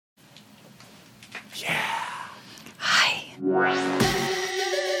Yeah. Hi.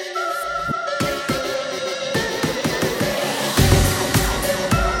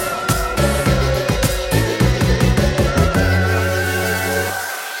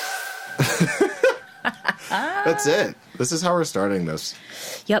 That's it. This is how we're starting this.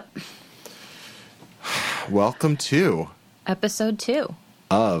 Yep. Welcome to Episode 2.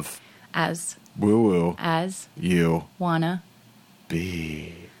 Of As Woo Woo You Wanna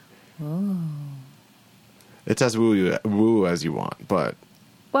Be. Ooh. It's as woo as you want, but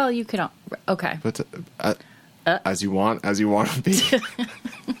Well, you could... Okay. as you want to be.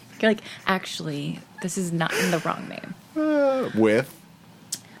 You're like, actually, this is not in the wrong name. With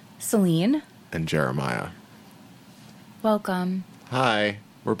Celine, and Jeremiah. welcome. Hi,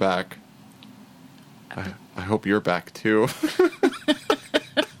 we're back. I hope you're back too.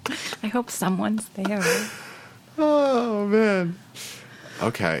 I hope someone's there. Oh, man.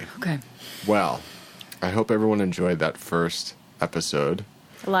 Okay. Okay. Well, I hope everyone enjoyed that first episode.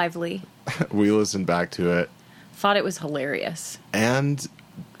 Lively. We listened back to it. Thought it was hilarious. And,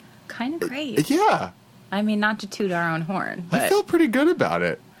 Kind of great. yeah, I mean, not to toot our own horn, but I felt pretty good about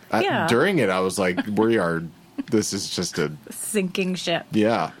it. Yeah. During it, I was like, this is just a, sinking ship.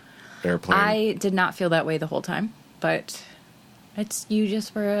 airplane. I did not feel that way the whole time, but you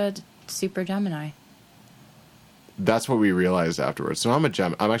just were a super Gemini. That's what we realized afterwards. So I'm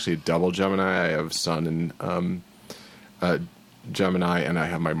actually a double Gemini. I have Sun and Gemini, and I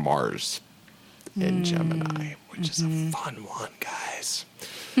have my Mars in Gemini, which is a fun one, guys.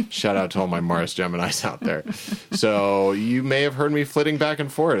 Shout out to all my Mars Geminis out there. So you may have heard me flitting back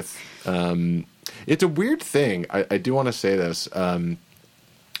and forth. It's a weird thing. I do want to say this.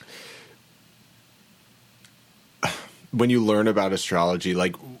 When you learn about astrology,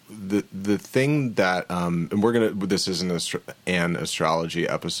 like the thing that, and this isn't an astrology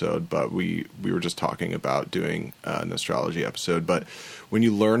episode, but we were just talking about doing an astrology episode. But when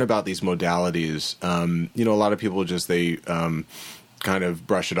you learn about these modalities, a lot of people they kind of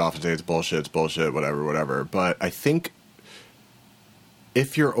brush it off and say it's bullshit, whatever. But I think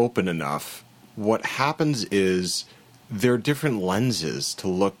if you're open enough, what happens is there are different lenses to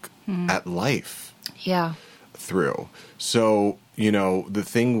look at life. Yeah. Through. So, the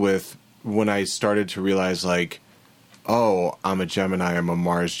thing with when I started to realize like, oh, I'm a Gemini, I'm a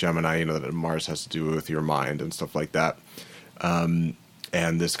Mars Gemini, that Mars has to do with your mind and stuff like that. And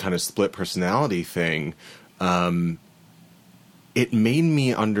this kind of split personality thing, it made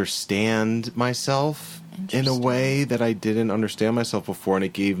me understand myself in a way that I didn't understand myself before. And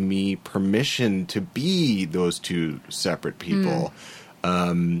it gave me permission to be those two separate people.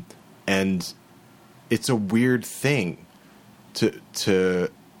 And it's a weird thing to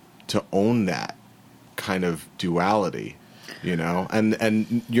own that kind of duality,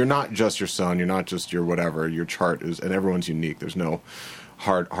 and you're not just your sun, you're not just your whatever, your chart is, and everyone's unique. There's no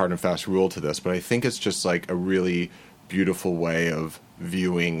hard and fast rule to this, but I think it's just like a really beautiful way of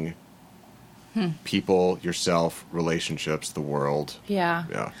viewing people, yourself, relationships, the world. Yeah.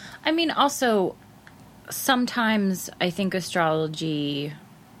 Yeah. I mean, also, sometimes I think astrology...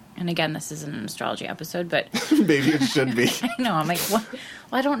 And again, this isn't an astrology episode, but... Maybe it should be. I know. I'm like, what? Well,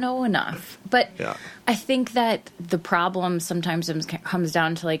 I don't know enough. But yeah. I think that the problem sometimes comes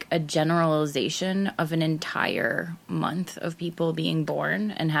down to like a generalization of an entire month of people being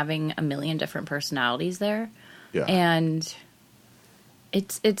born and having a million different personalities there. Yeah. And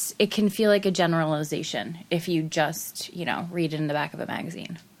it can feel like a generalization if you just, read it in the back of a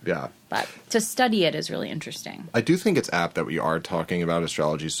magazine. Yeah. But to study it is really interesting. I do think it's apt that we are talking about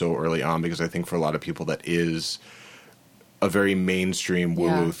astrology so early on, because I think for a lot of people that is a very mainstream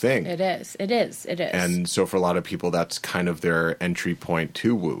woo-woo thing. It is. And so for a lot of people, that's kind of their entry point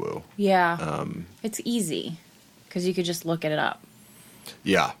to woo-woo. Yeah. It's easy because you could just look it up.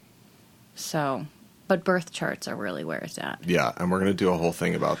 Yeah. So, but birth charts are really where it's at. Yeah, and we're going to do a whole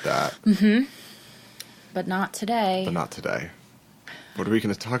thing about that. Mm-hmm. But not today. What are we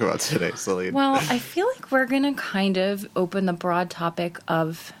going to talk about today, Celine? Well, I feel like we're going to kind of open the broad topic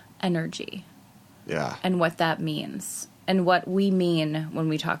of energy. Yeah. And what that means. And what we mean when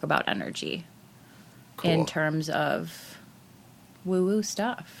we talk about energy. Cool. In terms of woo-woo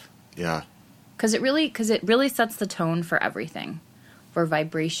stuff. Yeah. Because it really sets the tone for everything. For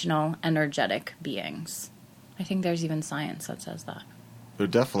vibrational, energetic beings. I think there's even science that says that. There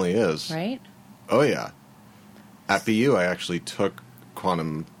definitely is. Right? Oh, yeah. At BU, I actually took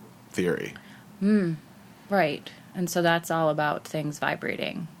quantum theory. Right. And so that's all about things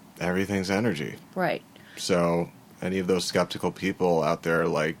vibrating. Everything's energy. Right. So any of those skeptical people out there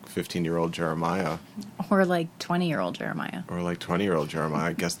like 15-year-old Jeremiah. Or like 20-year-old Jeremiah. Or like 20-year-old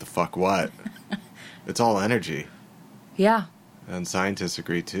Jeremiah, guess the fuck what? It's all energy. Yeah. And scientists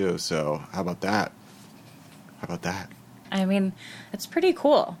agree too. So how about that? How about that? I mean, it's pretty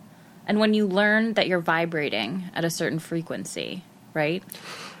cool. And when you learn that you're vibrating at a certain frequency, right?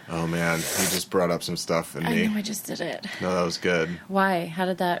 Oh, man. You just brought up some stuff in me. I know I just did it. No, that was good. Why? How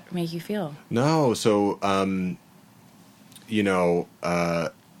did that make you feel? No, so,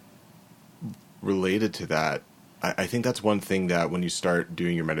 related to that, I think that's one thing that when you start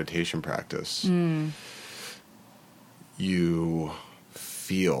doing your meditation practice, you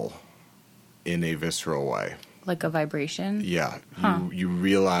feel in a visceral way. Like a vibration? Yeah. You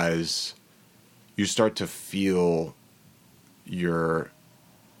realize, you start to feel your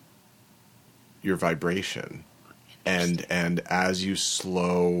vibration. And as you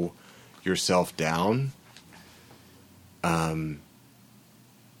slow yourself down, I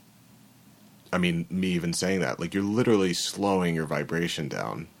mean, me even saying that, like, you're literally slowing your vibration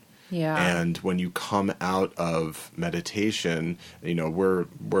down. Yeah. And when you come out of meditation, you know, we're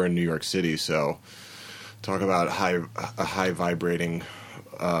in New York City, so talk about a high vibrating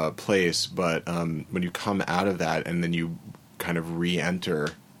place. But when you come out of that and then you kind of re-enter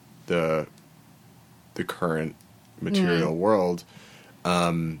the current material world,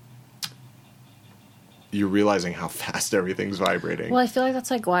 you're realizing how fast everything's vibrating. Well, I feel like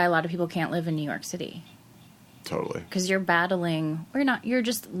that's like why a lot of people can't live in New York City. Totally. Because you're battling, you're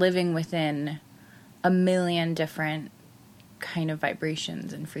just living within a million different kind of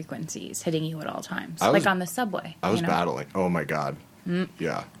vibrations and frequencies hitting you at all times. Like on the subway. I was battling. Oh my God.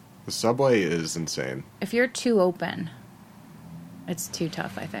 Yeah. The subway is insane. If you're too open, it's too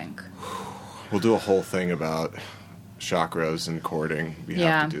tough, I think. We'll do a whole thing about chakras and cording. We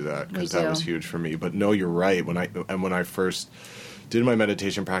have to do that because that was huge for me. But no, you're right. When I first did my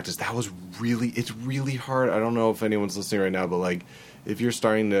meditation practice, it's really hard. I don't know if anyone's listening right now, but like if you're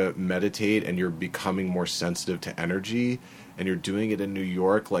starting to meditate and you're becoming more sensitive to energy and you're doing it in New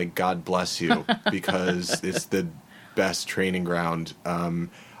York, like God bless you, because it's the best training ground. I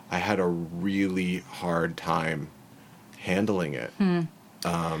had a really hard time handling it.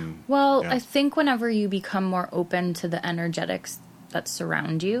 I think whenever you become more open to the energetics that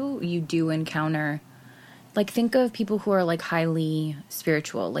surround you, you do encounter, like, think of people who are, like, highly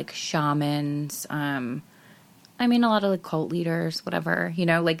spiritual, like shamans, I mean, a lot of, like, cult leaders, whatever, you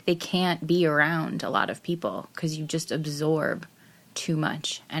know, like, they can't be around a lot of people because you just absorb too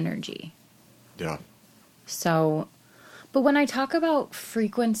much energy. Yeah. So, but when I talk about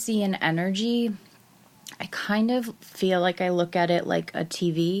frequency and energy, I kind of feel like I look at it like a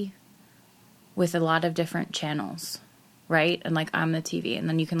TV with a lot of different channels, right? And like I'm the TV, and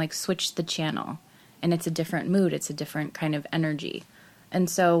then you can like switch the channel and it's a different mood. It's a different kind of energy. And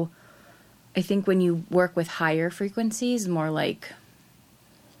so I think when you work with higher frequencies, more like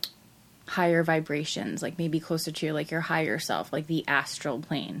higher vibrations, like maybe closer to your higher self, like the astral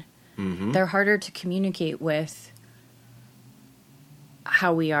plane, they're harder to communicate with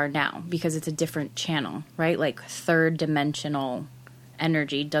how we are now because it's a different channel, right? Like third dimensional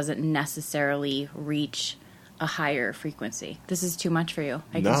energy doesn't necessarily reach a higher frequency. This is too much for you.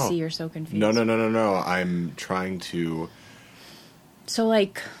 I can see you're so confused. No. I'm trying to... So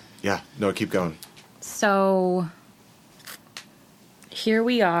like... Yeah, no, keep going. So here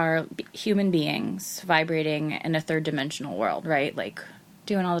we are, human beings vibrating in a third dimensional world, right? Like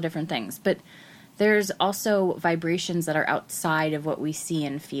doing all the different things. But there's also vibrations that are outside of what we see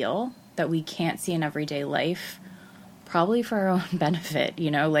and feel that we can't see in everyday life, probably for our own benefit,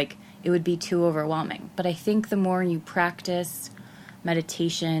 you know, like it would be too overwhelming. But I think the more you practice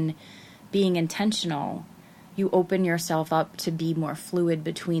meditation, being intentional, you open yourself up to be more fluid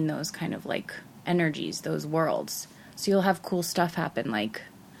between those kind of like energies, those worlds. So you'll have cool stuff happen, like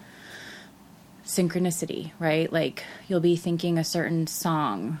synchronicity, right? Like you'll be thinking a certain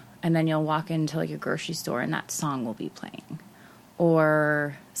song and then you'll walk into like a grocery store and that song will be playing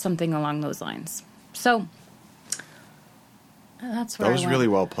or something along those lines. So that's where that was really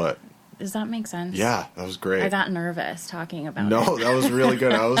well put. Does that make sense? Yeah, that was great. I got nervous talking about it. No, that was really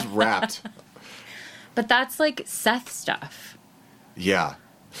good. I was wrapped. But that's like Seth stuff. Yeah.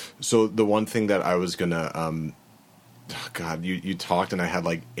 So the one thing that I was gonna, God, you talked and I had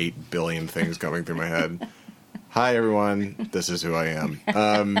like 8 billion things going through my head. Hi everyone, this is who I am.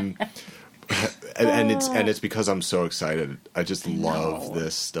 And it's because I'm so excited. I just love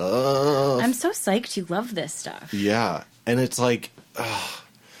this stuff. I'm so psyched you love this stuff. Yeah, and it's like,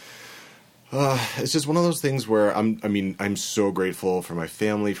 it's just one of those things where I'm so grateful for my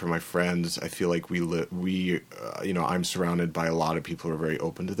family, for my friends. I feel like I'm surrounded by a lot of people who are very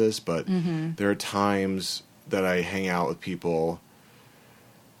open to this, but there are times that I hang out with people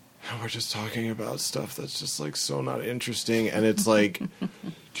And we're just talking about stuff that's just like so not interesting. And it's like,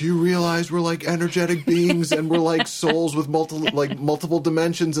 do you realize we're like energetic beings and we're like souls with multiple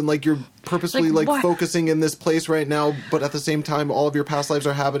dimensions, and like you're purposely like focusing in this place right now, but at the same time all of your past lives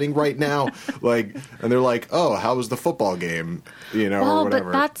are happening right now. Like, and they're like, oh, how was the football game? You know, or whatever.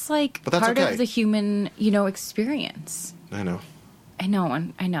 But that's like part of the human, experience. I know.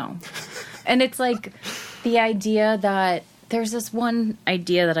 And it's like the idea that there's this one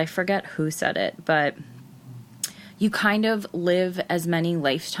idea that I forget who said it, but you kind of live as many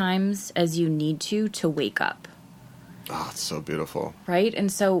lifetimes as you need to wake up. Oh, it's so beautiful. Right?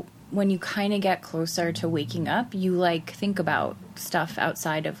 And so when you kind of get closer to waking up, you like think about stuff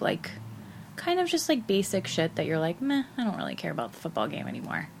outside of like kind of just like basic shit that you're like, meh, I don't really care about the football game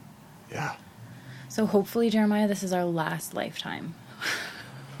anymore. Yeah. So hopefully, Jeremiah, this is our last lifetime.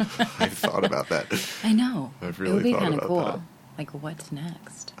 I've thought about that. I know. I've really it would be kind of cool. That. Like, what's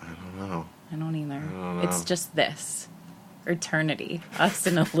next? I don't know. I don't either. I don't know. It's just this. Eternity. Us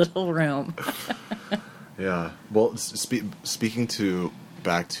in a little room. Yeah. Well, speaking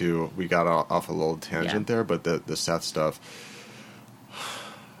back to, we got off a little tangent there, but the Seth stuff,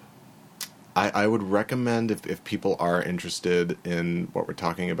 I would recommend if people are interested in what we're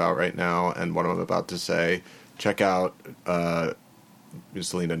talking about right now and what I'm about to say, check out,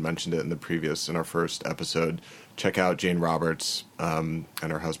 Selena had mentioned it in our first episode, check out Jane Roberts and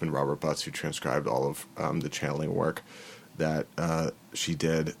her husband Robert Butts, who transcribed all of the channeling work that she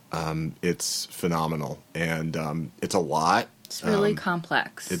did. It's phenomenal, and it's a lot. It's really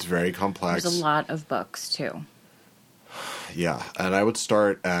complex. It's very complex. There's a lot of books, too. Yeah, and I would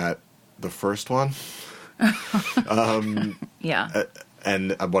start at the first one. Yeah.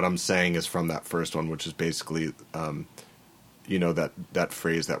 And what I'm saying is from that first one, which is basically, that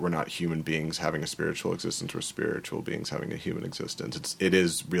phrase that we're not human beings having a spiritual existence, we're spiritual beings having a human existence. It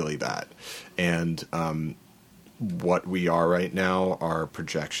is really that. And what we are right now are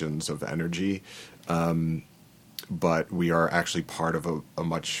projections of energy, but we are actually part of a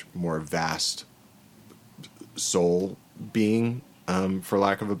much more vast soul being, for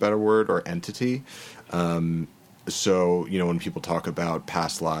lack of a better word, or entity. So, when people talk about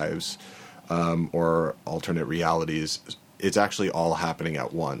past lives or alternate realities, it's actually all happening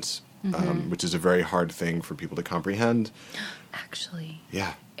at once, which is a very hard thing for people to comprehend. Actually,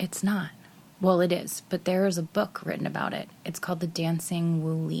 yeah, it's not. Well, it is, but there is a book written about it. It's called The Dancing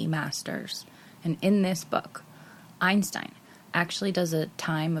Wu-Li Masters. And in this book, Einstein actually does a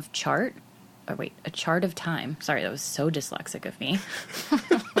chart of time. Sorry, that was so dyslexic of me.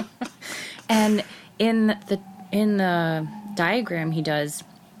 And in the diagram he does,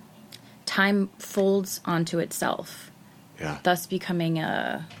 time folds onto itself. Yeah. Thus becoming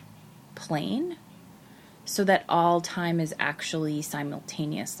a plane, so that all time is actually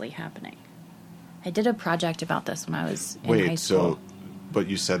simultaneously happening. I did a project about this when I was in high school. But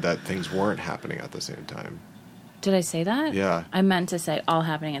you said that things weren't happening at the same time. Did I say that? Yeah. I meant to say all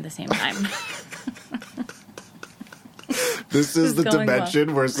happening at the same time. This is the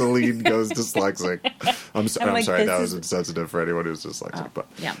dimension where Celine goes dyslexic. I'm sorry, that was insensitive for anyone who's dyslexic. But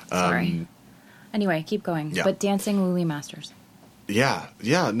yeah, sorry. Anyway, keep going. Yeah. But Dancing Wu-Li Masters. Yeah,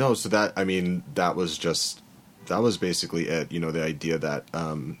 no, so that was basically it, the idea that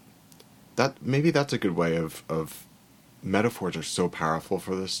that maybe that's a good way of metaphors are so powerful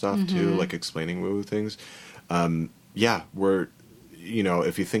for this stuff too, like explaining woo things. We're,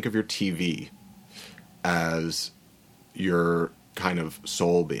 if you think of your TV as your kind of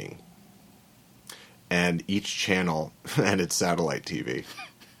soul being, and each channel, and it's satellite TV.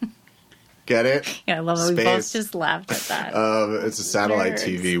 Get it? Yeah, I love it. We both just laughed at that. It's a satellite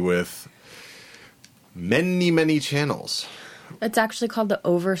TV with many, many channels. It's actually called The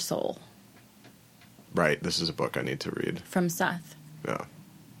Oversoul. Right. This is a book I need to read. From Seth. Yeah.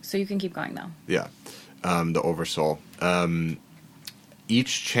 So you can keep going, though. Yeah. The Oversoul.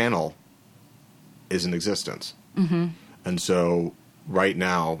 Each channel is in existence. Mm-hmm. And so right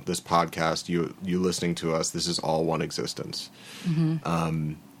now, this podcast, you listening to us, this is all one existence.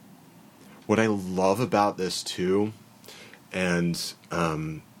 Mm-hmm. What I love about this, too, and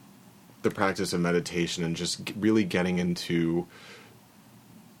the practice of meditation and just really getting into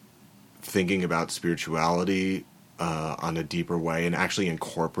thinking about spirituality on a deeper way and actually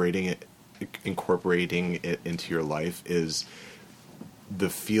incorporating it into your life is the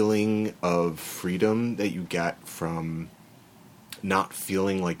feeling of freedom that you get from not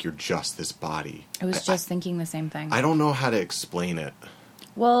feeling like you're just this body. I was just thinking the same thing. I don't know how to explain it.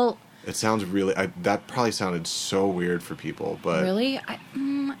 Well, it sounds really... that probably sounded so weird for people, but... Really?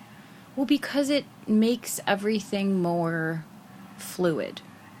 Well, because it makes everything more fluid.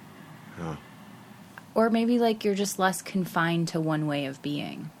 Huh. Or maybe like you're just less confined to one way of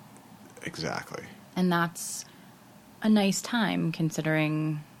being. Exactly. And that's a nice time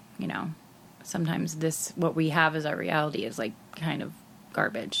considering, sometimes what we have as our reality is like kind of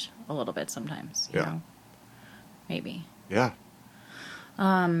garbage a little bit sometimes, you know? Maybe. Yeah.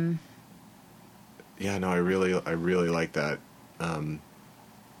 Yeah, no, I really like that. And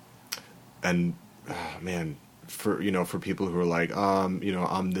man, for people who are like,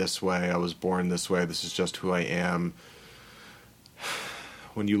 I'm this way, I was born this way, this is just who I am.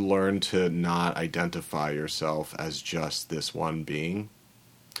 When you learn to not identify yourself as just this one being,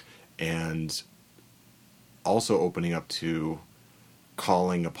 and also opening up to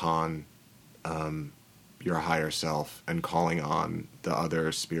calling upon your higher self and calling on the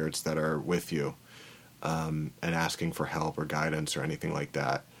other spirits that are with you, and asking for help or guidance or anything like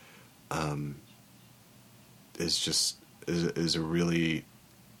that, is a really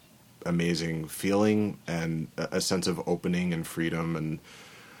amazing feeling, and a sense of opening and freedom, and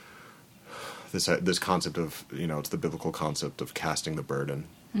this concept of, it's the biblical concept of casting the burden,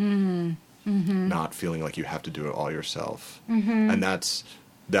 not feeling like you have to do it all yourself, and that's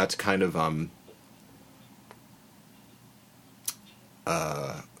kind of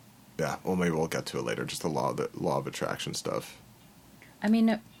yeah. Well, maybe we'll get to it later. Just the law of attraction stuff. I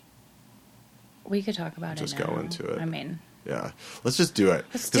mean, we could talk about just it now. Go into it. I mean, yeah. Let's just do it,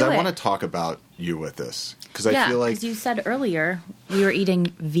 because I want to talk about you with this, because I feel like, because you said earlier we were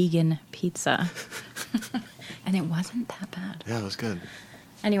eating vegan pizza, and it wasn't that bad. Yeah, it was good.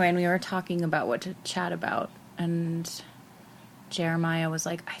 Anyway, and we were talking about what to chat about, and Jeremiah was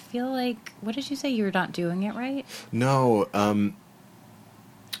like, I feel like, what did you say? You're not doing it right? No,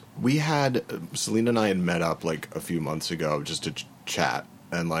 we had, Selena and I had met up like a few months ago just to chat,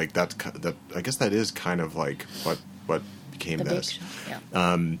 and like that I guess that is kind of like what became the this. Big Show,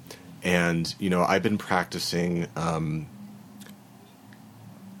 yeah. And I've been practicing, for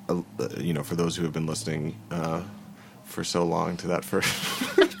those who have been listening for so long to that first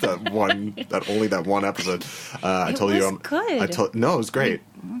that one episode, I told you good. No, it was great.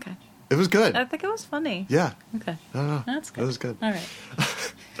 Okay. It was good. I think it was funny. Yeah. Okay. No, that's good. It was good. All right.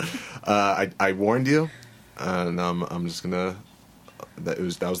 I warned you, and I'm just gonna. That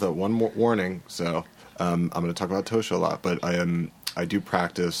was that one warning. So I'm gonna talk about Tosha a lot, but I do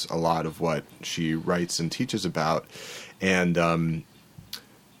practice a lot of what she writes and teaches about, and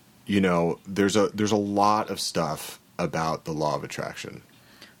there's a lot of stuff about the law of attraction.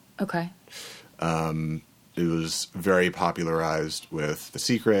 Okay. It was very popularized with The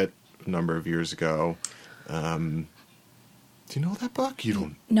Secret a number of years ago. Do you know that book? You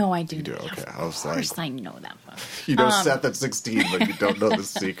don't. No, I do. You do. Okay. I was like, of course, I know that book. You know Seth at 16, but you don't know The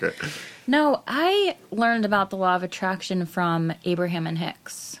Secret. No, I learned about the law of attraction from Abraham and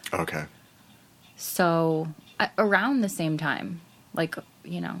Hicks. Okay. So around the same time, like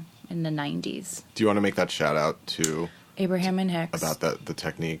in the 90s. Do you want to make that shout out to Abraham and Hicks about the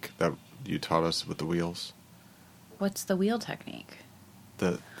technique that you taught us with the wheels? What's the wheel technique?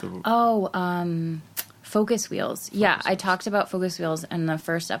 Focus Focus wheels. Wheels. I talked about focus wheels in the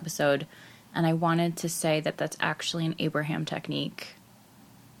first episode, and I wanted to say that that's actually an Abraham technique.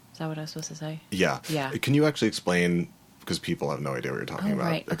 Is that what I was supposed to say? Yeah. Yeah. Can you actually explain, because people have no idea what you're talking about.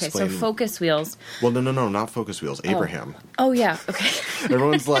 Right. Okay, Explain. so focus wheels. Well, no, not focus wheels. Abraham. Oh yeah, okay.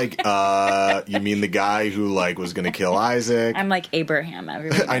 Everyone's like, you mean the guy who was going to kill Isaac? I'm like Abraham.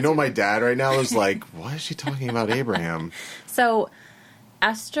 I know my dad right now is like, why is she talking about Abraham? So,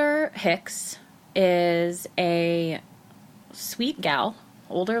 Esther Hicks is a sweet gal,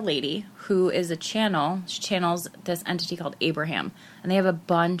 older lady, who is she channels this entity called Abraham. And they have a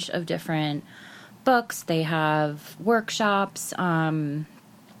bunch of different books. They have workshops. They have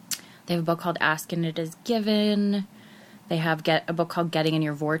a book called Ask and It Is Given. They have a book called Getting in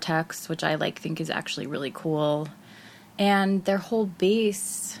Your Vortex, which I think is actually really cool. And their whole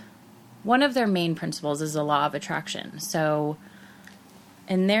base, one of their main principles is the law of attraction. So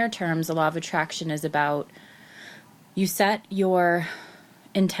in their terms, the law of attraction is about you set your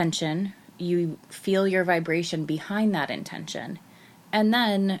intention, you feel your vibration behind that intention, and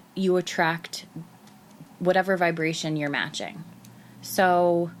then you attract whatever vibration you're matching.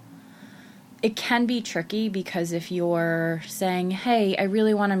 So it can be tricky, because if you're saying, hey, I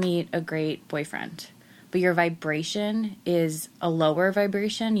really want to meet a great boyfriend, but your vibration is a lower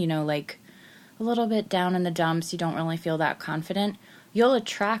vibration, like a little bit down in the dumps, you don't really feel that confident, you'll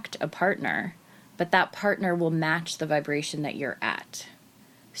attract a partner, but that partner will match the vibration that you're at.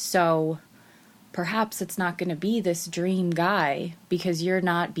 So perhaps it's not going to be this dream guy because you're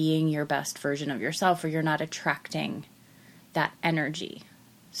not being your best version of yourself, or you're not attracting that energy.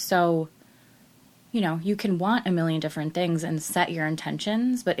 So, you can want a million different things and set your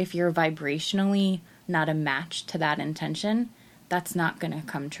intentions, but if you're vibrationally not a match to that intention, that's not going to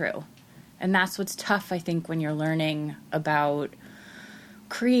come true. And that's what's tough, I think, when you're learning about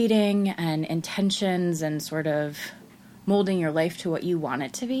creating and intentions and sort of molding your life to what you want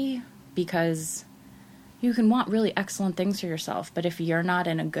it to be, because you can want really excellent things for yourself, but if you're not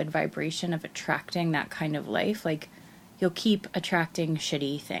in a good vibration of attracting that kind of life, like, you'll keep attracting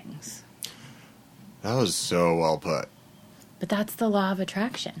shitty things. That was so well put. But that's the law of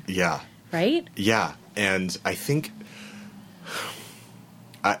attraction. Yeah. Right? Yeah. And I think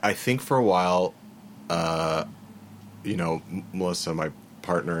for a while, Melissa, my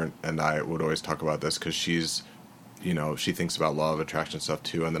partner, and I would always talk about this because she's, she thinks about law of attraction stuff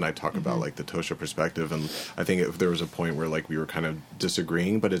too. And then I talk about like the Tosha perspective. And I think if there was a point where like we were kind of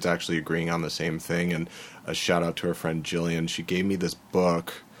disagreeing, but it's actually agreeing on the same thing. And a shout out to her friend Jillian. She gave me this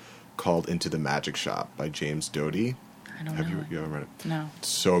book called Into the Magic Shop by James Doty. I don't know. Have you ever read it? No. It's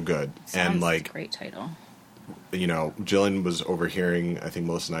so good. Sounds and like, great title. Jillian was overhearing, I think,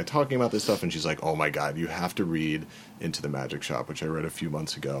 Melissa and I talking about this stuff, and she's like, oh my God, you have to read Into the Magic Shop, which I read a few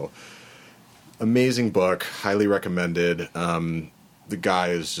months ago. Amazing book, highly recommended. The guy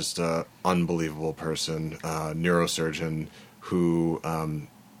is just an unbelievable person, neurosurgeon who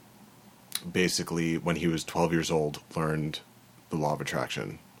basically, when he was 12 years old, learned the law of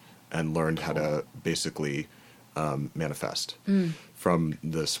attraction and learned how to basically manifest from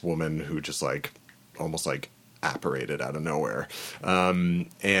this woman who just like almost like apparated out of nowhere.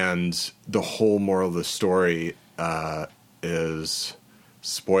 And the whole moral of the story is,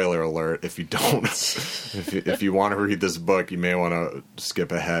 spoiler alert, if you don't, if you want to read this book, you may want to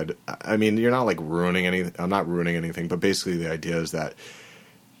skip ahead. I mean, you're not like ruining anything. I'm not ruining anything, but basically the idea is that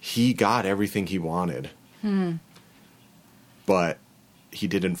he got everything he wanted, but he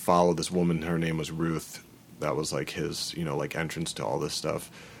didn't follow this woman. Her name was Ruth. That was like his, like entrance to all this stuff.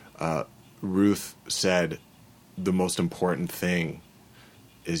 Ruth said, the most important thing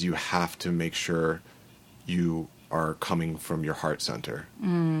is you have to make sure you are coming from your heart center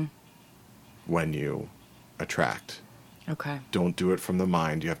when you attract. Okay. Don't do it from the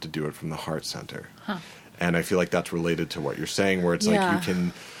mind. You have to do it from the heart center. Huh. And I feel like that's related to what you're saying, where it's like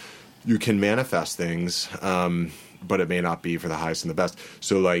you can manifest things, but it may not be for the highest and the best.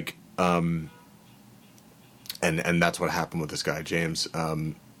 So like, and that's what happened with this guy, James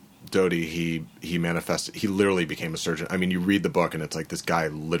Doty. He manifested. He literally became a surgeon. I mean, you read the book, and it's like this guy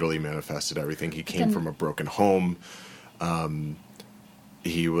literally manifested everything. He came from a broken home.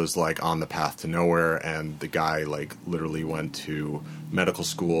 He was like on the path to nowhere, and the guy like literally went to medical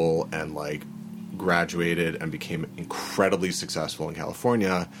school and like graduated and became incredibly successful in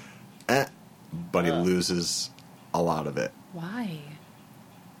California. But he loses a lot of it. Why?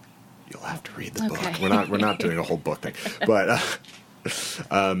 You'll have to read the book. We're not doing a whole book thing. But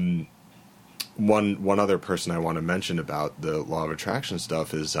one other person I want to mention about the law of attraction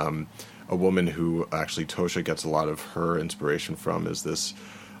stuff is a woman who actually Tosha gets a lot of her inspiration from, is this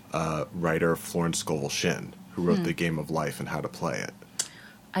writer Florence Scovel Shinn, who wrote The Game of Life and How to Play It.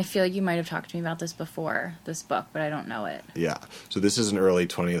 I feel like you might have talked to me about this before, this book, but I don't know it. Yeah. So this is an early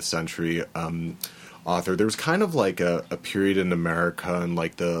 20th century author. There was kind of like a period in America in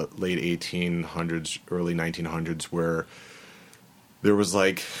like the late 1800s, early 1900s, where there was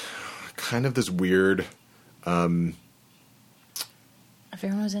like kind of this weird... everyone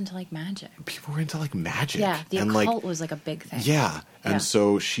was into like magic. People were into like magic. Yeah, the occult was like a big thing. Yeah. And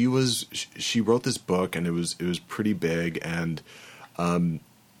so she wrote this book, and it was pretty big, and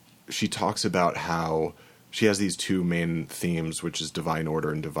she talks about how she has these two main themes, which is divine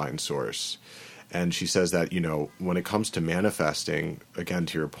order and divine source. And she says that, when it comes to manifesting, again,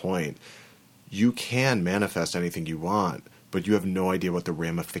 to your point, you can manifest anything you want, but you have no idea what the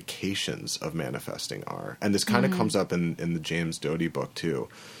ramifications of manifesting are. And this kind of comes up in the James Doty book, too.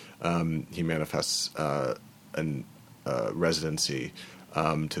 He manifests a residency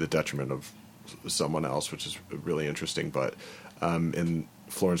to the detriment of someone else, which is really interesting. But in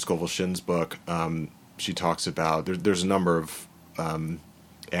Florence Scovel Shinn's book, she talks about... There's a number of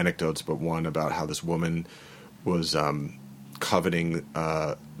anecdotes, but one about how this woman was coveting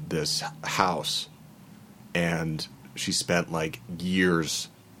this house, and she spent like years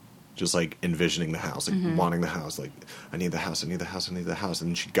just like envisioning the house, like wanting the house, like I need the house, I need the house, I need the house.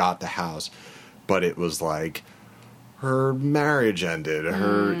 And she got the house, but it was like her marriage ended,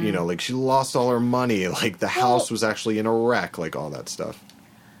 her, like she lost all her money, like the house was actually in a wreck, like all that stuff.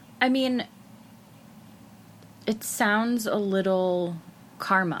 I mean, it sounds a little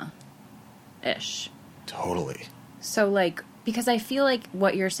karma-ish. Totally. So like Because I feel like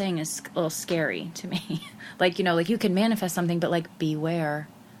what you're saying is a little scary to me. Like, you know, like you can manifest something, but like beware,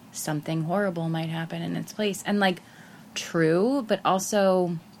 something horrible might happen in its place. And like true, but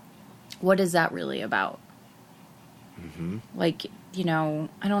also what is that really about? Mm-hmm. Like, you know,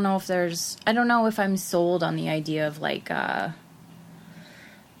 I don't know if I'm sold on the idea of like,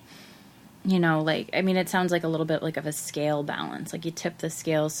 you know, like, I mean, it sounds like a little bit like of a scale balance. Like you tip the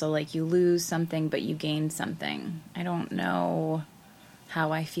scales, so like you lose something, but you gain something. I don't know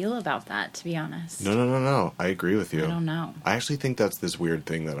how I feel about that, to be honest. No. I agree with you. I don't know. I actually think that's this weird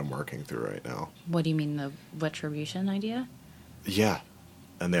thing that I'm working through right now. What do you mean, the retribution idea? Yeah.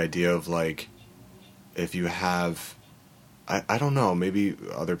 And the idea of like, if you have, I don't know, maybe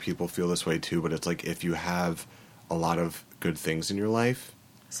other people feel this way too, but it's like if you have a lot of good things in your life,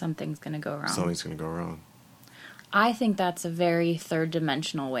 something's going to go wrong. Something's going to go wrong. I think that's a very third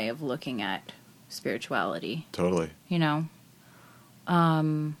dimensional way of looking at spirituality. Totally. You know?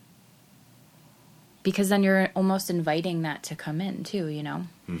 Because then you're almost inviting that to come in too, you know?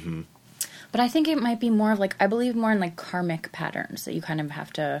 Mm-hmm. But I think it might be more of like, I believe more in like karmic patterns that you kind of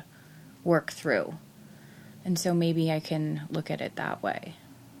have to work through. And so maybe I can look at it that way.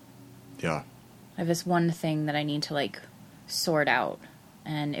 Yeah. I have this one thing that I need to like sort out,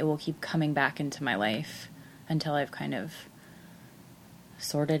 and it will keep coming back into my life until I've kind of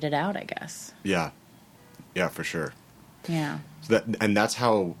sorted it out, I guess. Yeah. Yeah, for sure. Yeah. So that's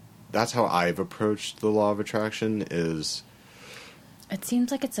how I've approached the law of attraction is. It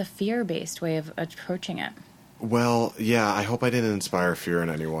seems like it's a fear-based way of approaching it. Well, yeah, I hope I didn't inspire fear in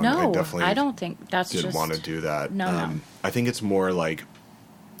anyone. No, I don't think that's didn't want to do that. No. I think it's more like.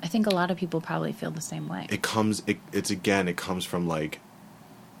 I think a lot of people probably feel the same way. It comes from like,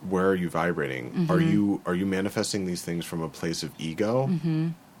 where are you vibrating? Mm-hmm. Are you manifesting these things from a place of ego? Mm-hmm.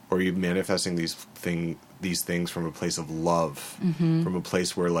 Or are you manifesting these things from a place of love? Mm-hmm. From a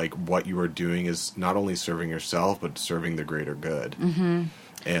place where like what you are doing is not only serving yourself, but serving the greater good. Mm-hmm.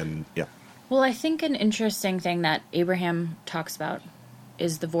 And yeah. Well, I think an interesting thing that Abraham talks about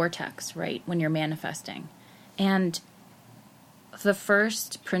is the vortex, right? When you're manifesting. And the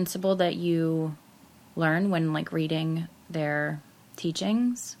first principle that you learn when like reading their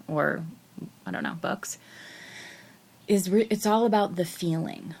teachings or, I don't know, books, is it's all about the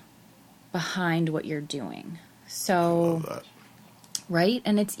feeling behind what you're doing. So, I love that. Right?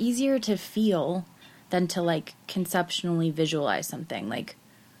 And it's easier to feel than to like conceptually visualize something. Like,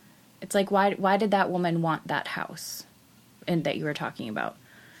 it's like, why did that woman want that house and that you were talking about?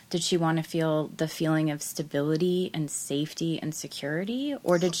 Did she want to feel the feeling of stability and safety and security?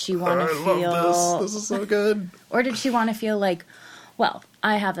 Or did she want to feel... love this. This is so good. Or did she want to feel like, well,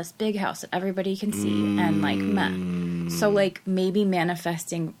 I have this big house that everybody can see and like meh. So like maybe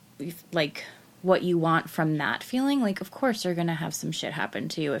manifesting like what you want from that feeling, like of course you're going to have some shit happen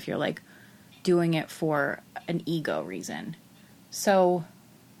to you if you're like doing it for an ego reason. So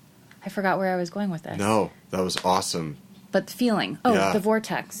I forgot where I was going with this. No, that was awesome. But the feeling. The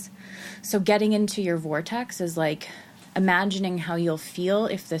vortex. So getting into your vortex is like imagining how you'll feel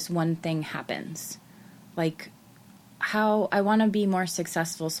if this one thing happens. Like, how I want to be more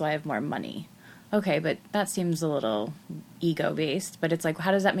successful so I have more money. Okay, but that seems a little ego-based. But it's like,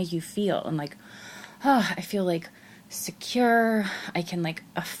 how does that make you feel? And like, I feel like secure. I can like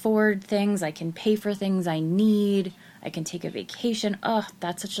afford things. I can pay for things I need. I can take a vacation.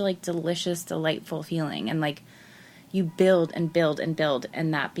 That's such a like delicious, delightful feeling. And like, you build and build and build,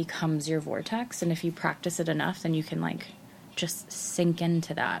 and that becomes your vortex. And if you practice it enough, then you can like just sink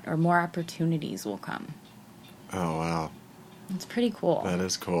into that, or more opportunities will come. Oh, wow. It's pretty cool. That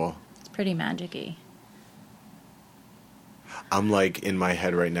is cool. It's pretty magic-y. I'm like, in my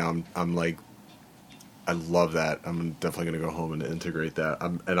head right now, I'm like, I love that. I'm definitely going to go home and integrate that.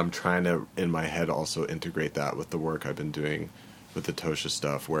 I'm trying to, in my head, also integrate that with the work I've been doing with the Tosha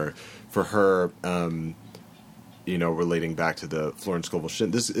stuff, where for her, you know, relating back to the Florence Scovel Shinn,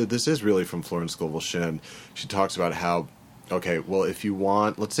 this is really from Florence Scovel Shinn. She talks about how, okay, well, if you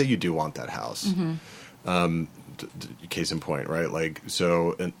want, let's say you do want that house. Mm-hmm. Case in point, right? Like,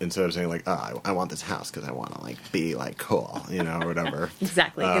 so instead of saying like, I want this house because I want to like be like cool, you know, or whatever.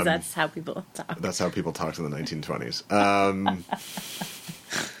 Exactly, because that's how people talk. That's how people talked in the 1920s.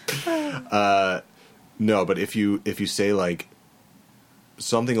 No, but if you say like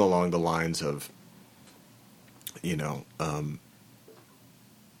something along the lines of, you know,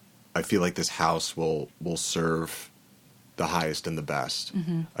 I feel like this house will serve the highest and the best.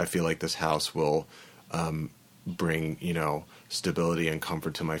 Mm-hmm. I feel like this house will bring, you know, stability and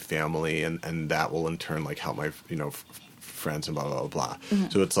comfort to my family, and that will in turn like help my, you know, friends and blah blah blah blah. Mm-hmm.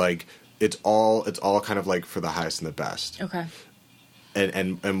 So it's like it's all kind of like for the highest and the best. Okay.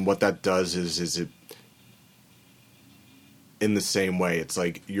 And what that does is it, in the same way, it's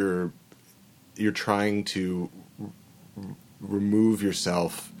like you're trying to remove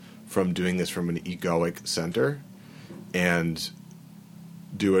yourself from doing this from an egoic center and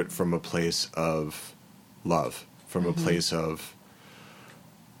do it from a place of love, from a place of,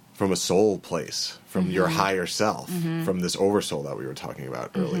 from a soul place, from your higher self, from this oversoul that we were talking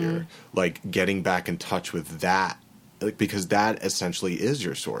about earlier. Like getting back in touch with that, like, because that essentially is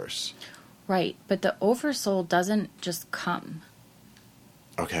your source. Right. But the oversoul doesn't just come.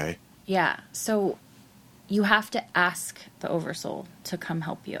 Okay. Yeah. So you have to ask the oversoul to come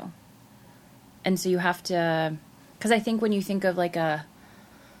help you. And so you have to, because I think when you think of like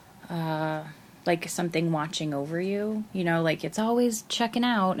like something watching over you, you know, like it's always checking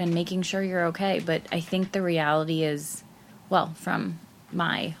out and making sure you're okay. But I think the reality is, well, from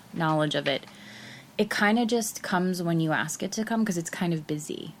my knowledge of it, it kind of just comes when you ask it to come because it's kind of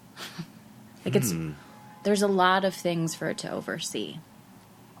busy. Like there's a lot of things for it to oversee.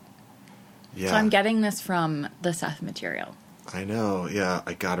 Yeah. So I'm getting this from the Seth material. I know. Yeah.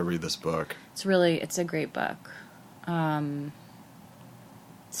 I got to read this book. It's a great book.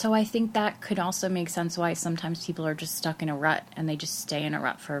 So I think that could also make sense why sometimes people are just stuck in a rut and they just stay in a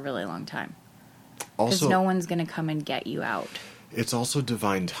rut for a really long time. Because no one's going to come and get you out. It's also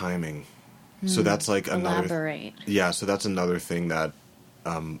divine timing. So that's like another... Elaborate. Yeah, so that's another thing that...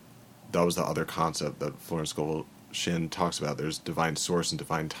 that was the other concept that Florence Scovel Shinn talks about. There's divine source and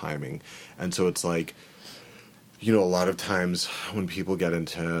divine timing. And so it's like... You know, a lot of times when people get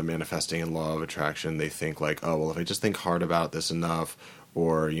into manifesting and law of attraction, they think like, oh, well, if I just think hard about this enough,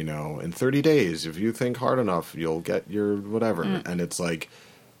 or, you know, in 30 days, if you think hard enough, you'll get your whatever. And it's like,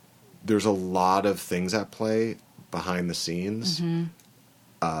 there's a lot of things at play behind the scenes.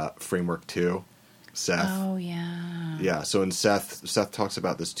 Framework 2, Seth. Oh, yeah. Yeah, so in Seth talks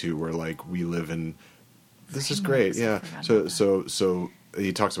about this too, where like we live in, this is great, yeah. So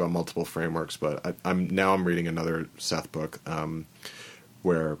he talks about multiple frameworks, but I'm reading another Seth book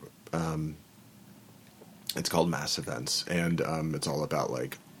where it's called Mass Events, and it's all about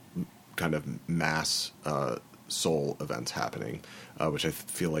like kind of mass soul events happening, which I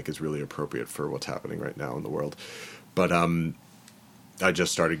feel like is really appropriate for what's happening right now in the world. But I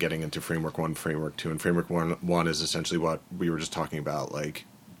just started getting into Framework 1, Framework 2, and Framework 1 is essentially what we were just talking about, like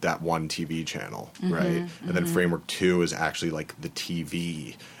that one TV channel, right? And then Framework 2 is actually like the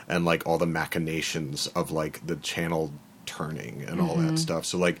TV and like all the machinations of like the channel turning and all that stuff.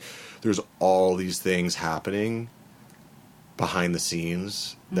 So like there's all these things happening behind the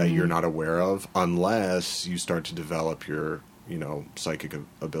scenes that you're not aware of unless you start to develop your, you know, psychic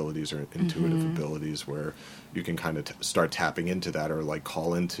abilities or intuitive abilities where you can kind of start tapping into that or like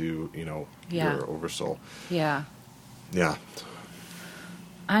call into, you know, your oversoul. Yeah. Yeah.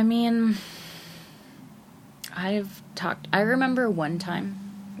 I mean, I remember one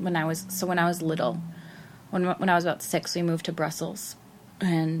time when I was little, when I was about 6, we moved to Brussels,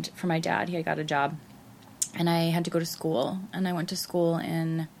 and for my dad, he had got a job, and I had to go to school, and I went to school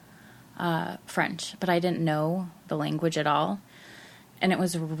in French, but I didn't know the language at all, and it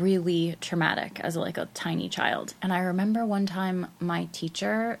was really traumatic as like a tiny child. And I remember one time my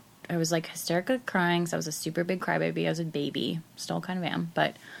teacher, I was like hysterically crying, so I was a super big crybaby. I was a baby, still kind of am,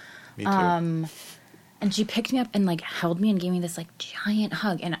 but Me too. and she picked me up and like held me and gave me this like giant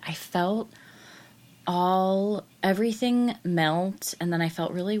hug, and I felt everything melt, and then I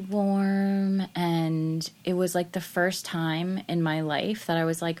felt really warm, and it was like the first time in my life that I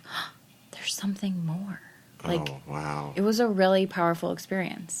was like, oh, there's something more. Like, oh, wow. It was a really powerful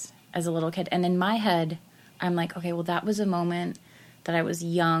experience as a little kid. And in my head, I'm like, okay, well, that was a moment that I was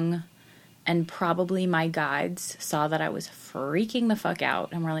young, and probably my guides saw that I was freaking the fuck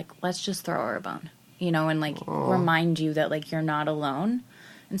out, and were like, let's just throw her a bone, you know, and like remind you that like you're not alone.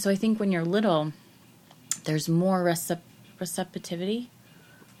 And so I think when you're little, there's more receptivity.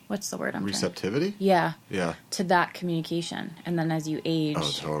 What's the word I'm Receptivity? Yeah. Yeah. To that communication. And then as you age,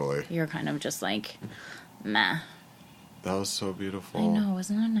 oh, totally. You're kind of just like, meh. That was so beautiful. I know,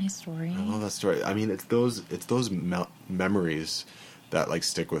 wasn't that a nice story? I love that story. I mean, it's those memories that like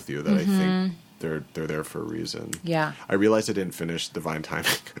stick with you that I think they're there for a reason. Yeah. I realized I didn't finish Divine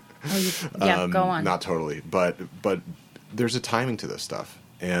Timing. Yeah, go on. Not totally, but there's a timing to this stuff,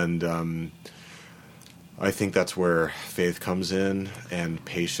 and I think that's where faith comes in and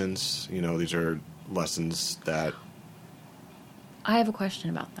patience. You know, these are lessons that I have a question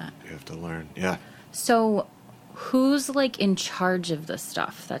about that. You have to learn. Yeah. So, who's like in charge of the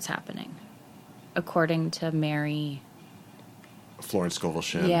stuff that's happening, according to Mary? Florence Scovel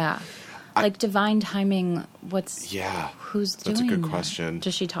Shinn. Yeah. Like divine timing, who's doing that's a good that? question.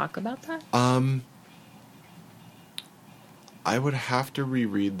 Does she talk about that? I would have to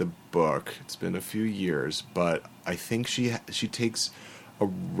reread the book. It's been a few years, but I think she takes a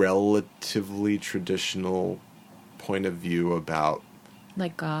relatively traditional point of view about,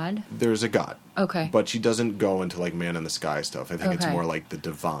 like God? There's a God. Okay. But she doesn't go into like man in the sky stuff. I think it's more like the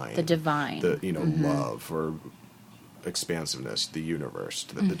divine. The divine. The, love or expansiveness, the universe,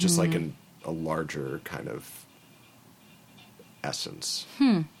 just like in a larger kind of essence.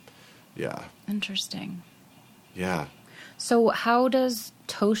 Yeah. Interesting. Yeah. So how does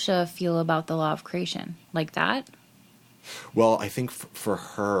Tosha feel about the law of creation? Like that? Well, I think for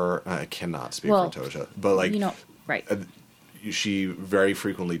her, I cannot speak for Tosha, but like, right. She very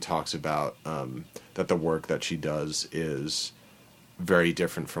frequently talks about that the work that she does is very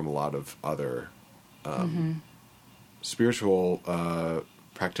different from a lot of other spiritual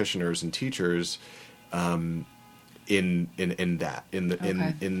practitioners and teachers in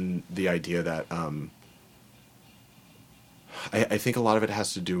the idea that I think a lot of it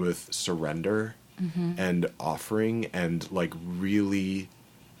has to do with surrender and offering and like really,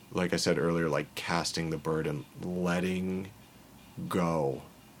 like I said earlier, like casting the burden, letting go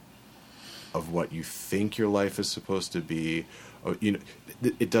of what you think your life is supposed to be.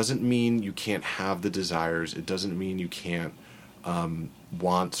 It doesn't mean you can't have the desires. It doesn't mean you can't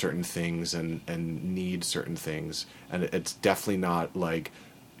want certain things and need certain things. And it's definitely not like,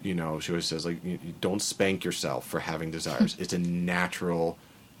 she always says, like, you don't spank yourself for having desires. It's a natural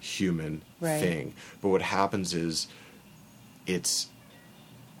human thing. But what happens is it's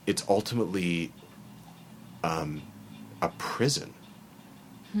ultimately a prison.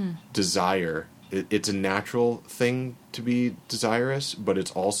 Desire, it's a natural thing to be desirous, but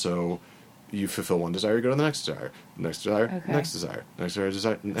it's also, you fulfill one desire, you go to the next desire, next desire, next desire, next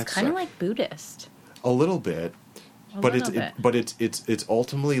desire, next it's kind of like Buddhist. A little bit. But it's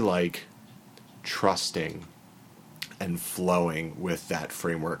ultimately like trusting and flowing with that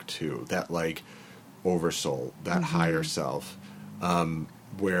framework too, that like oversoul, that higher self,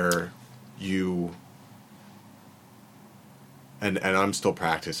 where you and I'm still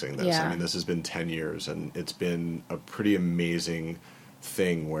practicing this. Yeah. I mean, this has been 10 years, and it's been a pretty amazing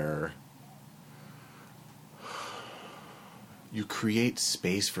thing where you create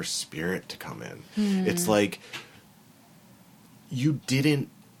space for spirit to come in. It's like you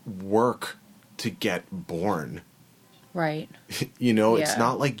didn't work to get born. Right. It's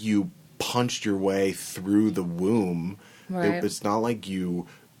not like you punched your way through the womb. Right. It's not like you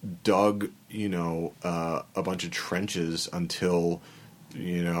dug, a bunch of trenches until,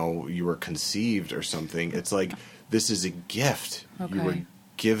 you were conceived or something. It's like, this is a gift. Okay. You were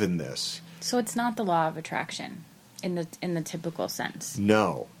given this. So it's not the law of attraction in the typical sense.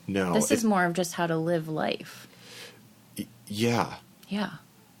 No. This is more of just how to live life. Yeah. Yeah.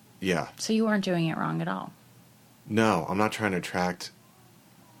 Yeah. So you weren't doing it wrong at all. No, I'm not trying to attract.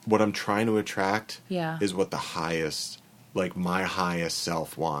 What I'm trying to attract is what the highest, like my highest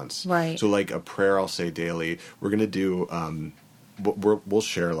self wants. Right. So like a prayer I'll say daily. We're going to do, we'll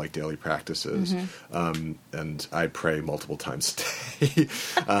share like daily practices. And I pray multiple times a day.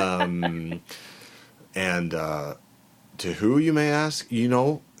 And to who, you may ask?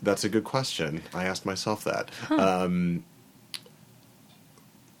 That's a good question. I asked myself that.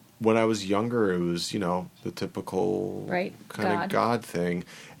 When I was younger, it was, the typical kind of God thing.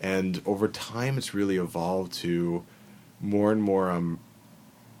 And over time, it's really evolved to more and more,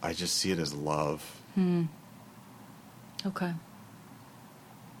 I just see it as love. Okay.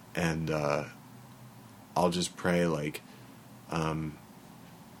 And I'll just pray, like, Tosha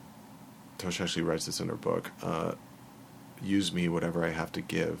actually writes this in her book, use me, whatever I have to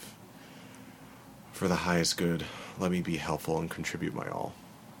give, for the highest good. Let me be helpful and contribute my all.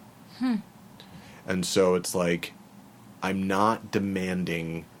 And so it's like, I'm not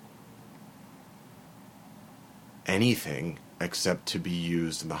demanding anything except to be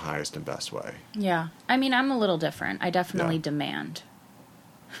used in the highest and best way. Yeah. I mean, I'm a little different. I definitely demand.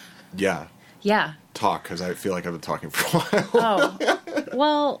 Yeah. Yeah. Talk, because I feel like I've been talking for a while. Oh.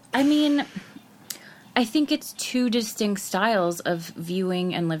 Well, I mean, I think it's two distinct styles of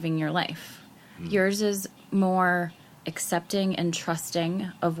viewing and living your life. Yours is more accepting and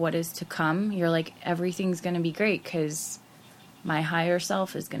trusting of what is to come. You're like, everything's going to be great because my higher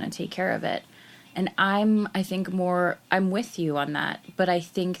self is going to take care of it. And I'm with you on that, but I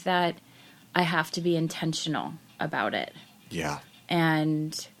think that I have to be intentional about it. Yeah.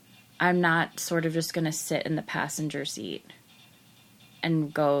 And I'm not sort of just going to sit in the passenger seat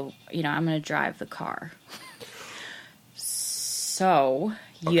and go, I'm going to drive the car. So,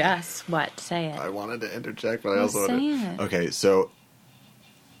 Okay. Yes, what? Say it. I wanted to interject, but I Well, also say wanted... it. Okay, so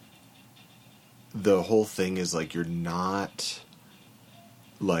the whole thing is, like, you're not,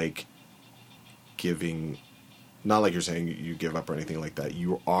 like, giving... Not like you're saying you give up or anything like that.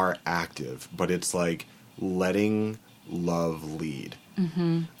 You are active, but it's, like, letting love lead.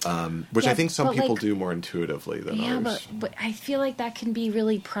 Mm-hmm. Which I think some people like, do more intuitively than others. But I feel like that can be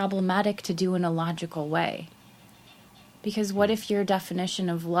really problematic to do in a logical way. Because what if your definition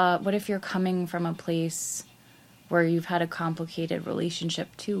of love, what if you're coming from a place where you've had a complicated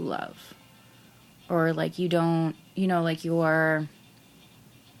relationship to love? Or like you don't, like you're...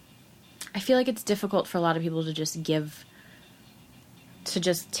 I feel like it's difficult for a lot of people to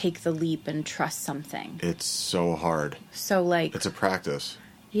just take the leap and trust something. It's so hard. So like... It's a practice.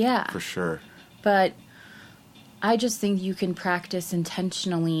 Yeah. For sure. But I just think you can practice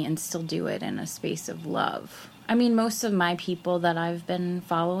intentionally and still do it in a space of love. I mean, most of my people that I've been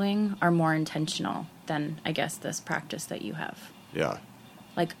following are more intentional than, I guess, this practice that you have. Yeah.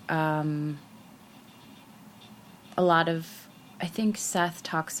 Like, a lot of... I think Seth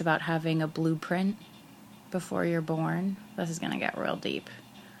talks about having a blueprint before you're born. This is going to get real deep.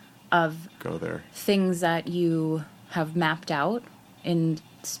 Of go there. Things that you have mapped out in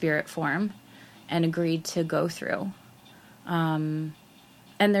spirit form and agreed to go through. And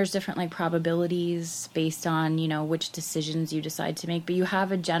there's different like probabilities based on, which decisions you decide to make. But you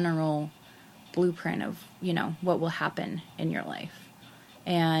have a general blueprint of, what will happen in your life.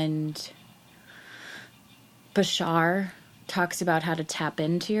 And Bashar talks about how to tap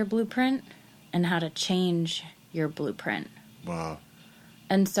into your blueprint and how to change your blueprint. Wow.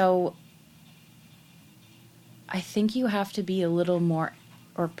 And so I think you have to be a little more,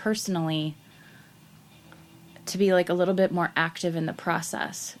 or personally, to be like a little bit more active in the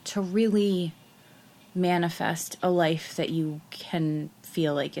process to really manifest a life that you can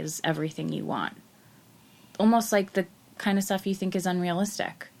feel like is everything you want. Almost like the kind of stuff you think is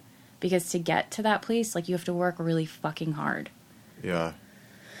unrealistic. Because to get to that place, like, you have to work really fucking hard. Yeah.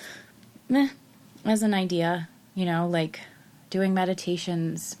 As an idea, like doing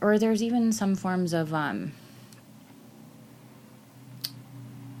meditations, or there's even some forms of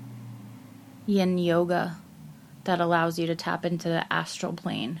yin yoga that allows you to tap into the astral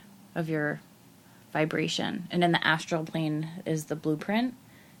plane of your vibration. And in the astral plane is the blueprint,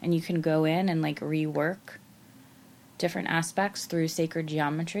 and you can go in and like rework different aspects through sacred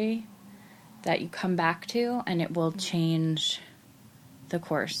geometry that you come back to, and it will change the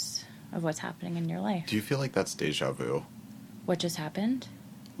course of what's happening in your life. Do you feel like that's deja vu? What just happened?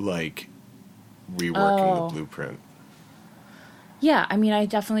 Like reworking the blueprint. Yeah, I mean, I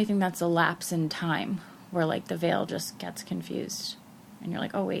definitely think that's a lapse in time where like the veil just gets confused, and you're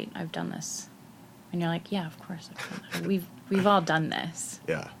like, oh wait, I've done this, and you're like, yeah, of course I've done that. We've all done this.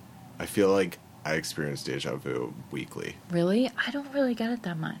 Yeah, I feel like I experience deja vu weekly. Really? I don't really get it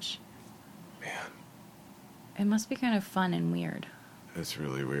that much. Man. It must be kind of fun and weird. It's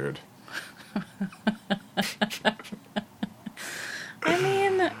really weird. I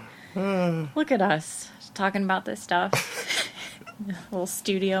mean, look at us talking about this stuff. Little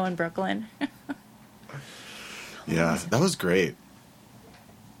studio in Brooklyn. Yeah, that was great.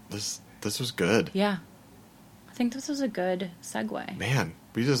 This was good. Yeah. I think this was a good segue. Man,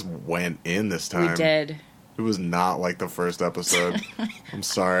 we just went in this time. We did. It was not like the first episode. I'm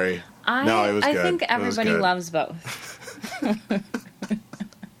sorry. No, it was good. I think everybody loves both.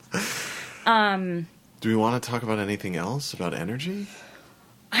 Do we want to talk about anything else about energy?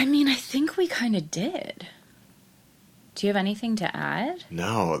 I mean, I think we kind of did. Do you have anything to add?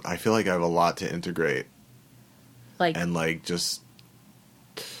 No, I feel like I have a lot to integrate. Just...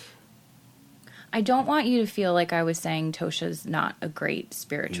 I don't want you to feel like I was saying Tosha's not a great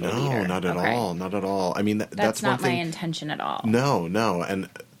spiritual leader. No, not at all. Not at all. I mean, that's not one thing... my intention at all. No. And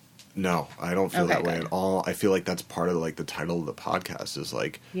no, I don't feel that way at all. I feel like that's part of like the title of the podcast is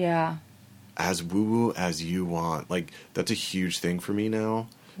like... Yeah. As woo-woo as you want. Like, that's a huge thing for me now.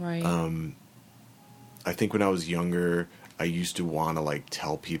 Right. I think when I was younger, I used to want to like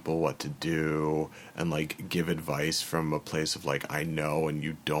tell people what to do and like give advice from a place of like, I know and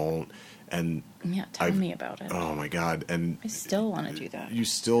you don't. And yeah, tell me about it. Oh my God. And I still want to do that.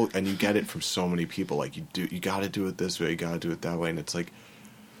 And you get it from so many people. Like you got to do it this way. You got to do it that way. And it's like,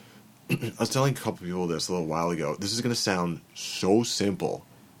 I was telling a couple people this a little while ago. This is going to sound so simple,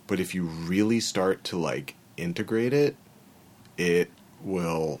 but if you really start to like integrate it, it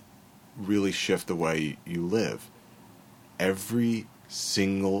will really shift the way you live. Every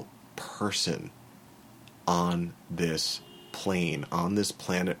single person on this plane, on this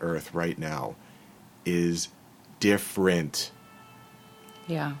planet Earth right now, is different.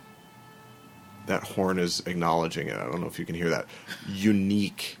 Yeah. That horn is acknowledging it. I don't know if you can hear that.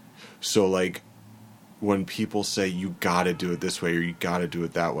 Unique. So, like, when people say you gotta do it this way or you gotta do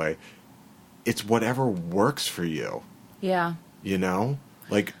it that way, it's whatever works for you. Yeah. You know?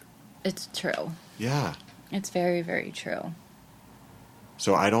 Like... It's true. Yeah. It's very, very true.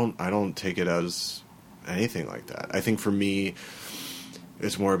 So I don't take it as anything like that. I think for me,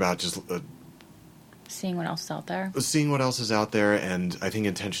 it's more about just... seeing what else is out there. Seeing what else is out there, and I think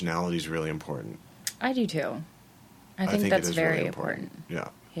intentionality is really important. I do too. I think that's very really important. Yeah.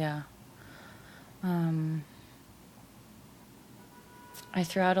 Yeah. I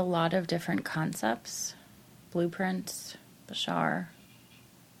throw out a lot of different concepts, blueprints, Bashar.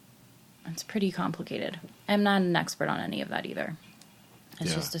 It's pretty complicated. I'm not an expert on any of that either.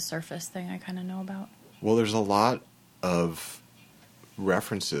 It's just a surface thing I kind of know about. Well, there's a lot of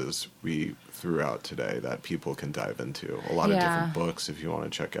references we threw out today that people can dive into. A lot of different books if you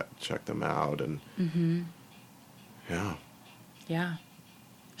want to check them out. And Yeah.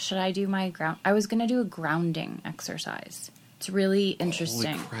 Should I do my ground? I was going to do a grounding exercise. It's really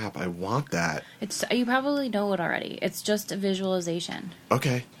interesting. Holy crap, I want that. You probably know it already. It's just a visualization.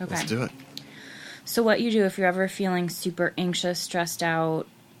 Okay. Let's do it. So what you do if you're ever feeling super anxious, stressed out,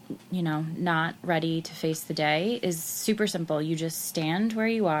 not ready to face the day is super simple. You just stand where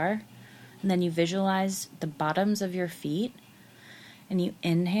you are, and then you visualize the bottoms of your feet, and you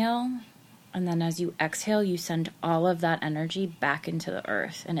inhale, and then as you exhale, you send all of that energy back into the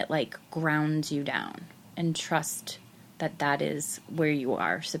earth, and it grounds you down, and trust that is where you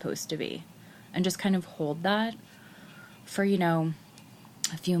are supposed to be. And just kind of hold that for,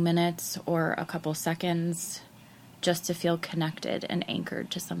 a few minutes or a couple seconds just to feel connected and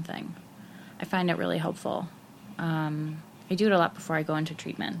anchored to something. I find it really helpful. I do it a lot before I go into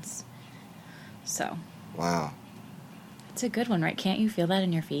treatments. So. Wow. It's a good one, right? Can't you feel that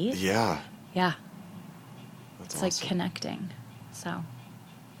in your feet? Yeah. Yeah. That's it's awesome. connecting. So.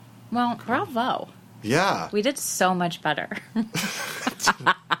 Well, bravo. Yeah. We did so much better.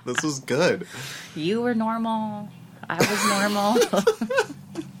 This was good. You were normal. I was normal.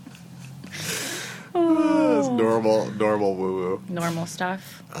 It's normal woo-woo. Normal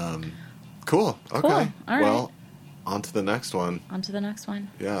stuff. Cool. Okay. Cool. All right. Well, on to the next one. On to the next one.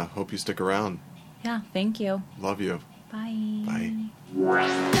 Yeah. Hope you stick around. Yeah. Thank you. Love you. Bye.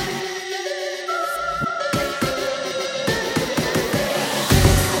 Bye.